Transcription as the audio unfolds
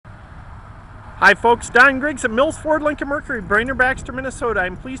Hi folks, Don Griggs at Mills Ford Lincoln Mercury, Brainerd, Baxter, Minnesota.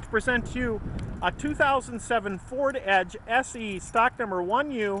 I'm pleased to present to you a 2007 Ford Edge SE, stock number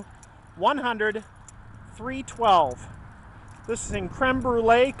 1U100-312. This is in creme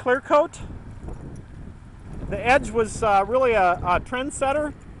brulee clear coat. The Edge was really a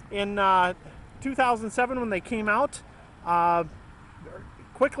trendsetter in 2007 when they came out.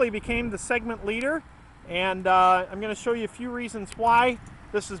 Quickly became the segment leader, and I'm going to show you a few reasons why.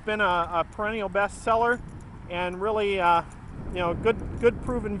 This has been a perennial bestseller, and really, good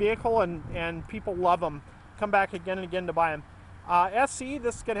proven vehicle, and people love them. Come back again and again to buy them. SE,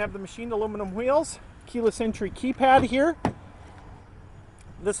 this is going to have the machined aluminum wheels, keyless entry keypad here.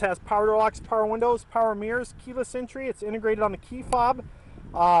 This has power door locks, power windows, power mirrors, keyless entry. It's integrated on the key fob,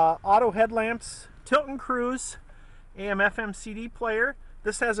 auto headlamps, tilt and cruise, AM/FM CD player.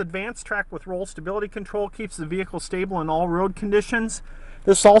 This has advanced track with roll stability control, keeps the vehicle stable in all road conditions.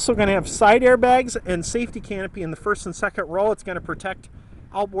 This is also going to have side airbags and safety canopy in the first and second row. It's going to protect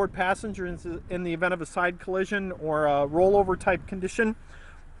outboard passengers in the event of a side collision or a rollover type condition.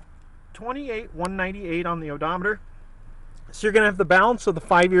 28,198 on the odometer. So you're going to have the balance of the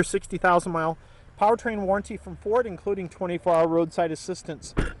 5-year, 60,000 mile powertrain warranty from Ford, including 24-hour roadside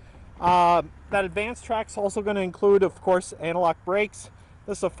assistance. That advanced track's also going to include, of course, analog brakes.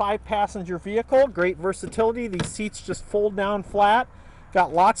 This is a 5-passenger vehicle, great versatility. These seats just fold down flat.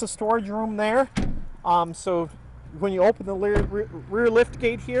 Got lots of storage room there. So when you open the rear lift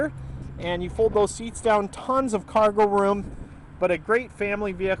gate here and you fold those seats down, tons of cargo room, but a great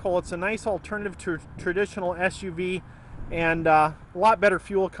family vehicle. It's a nice alternative to traditional SUV, and a lot better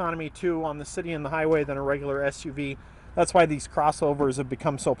fuel economy too on the city and the highway than a regular SUV. That's why these crossovers have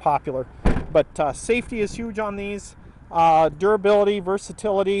become so popular. But safety is huge on these. Durability,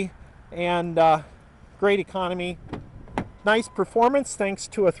 versatility, and great economy. Nice performance thanks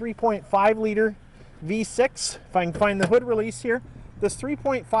to a 3.5 liter V6. If I can find the hood release here. This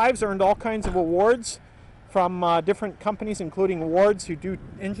 3.5's earned all kinds of awards from different companies, including awards who do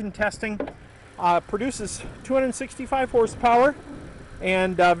engine testing. Produces 265 horsepower,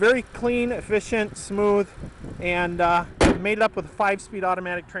 and very clean, efficient, smooth, and made it up with a 5-speed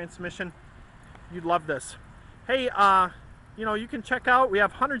automatic transmission. You'd love this. Hey, you can check out, we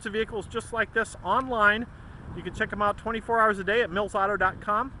have hundreds of vehicles just like this online. You can check them out 24 hours a day at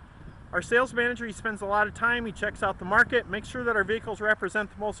millsauto.com. Our sales manager, he spends a lot of time, he checks out the market, makes sure that our vehicles represent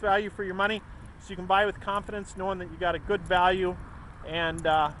the most value for your money, so you can buy with confidence knowing that you got a good value and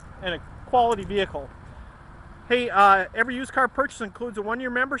a quality vehicle. Hey, every used car purchase includes a 1-year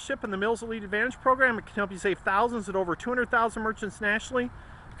membership in the Mills Elite Advantage program. It can help you save thousands at over 200,000 merchants nationally.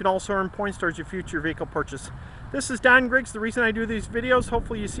 You can also earn points towards your future vehicle purchase. This is Don Griggs. The reason I do these videos,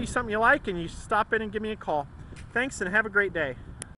 hopefully you see something you like and you stop in and give me a call. Thanks and have a great day.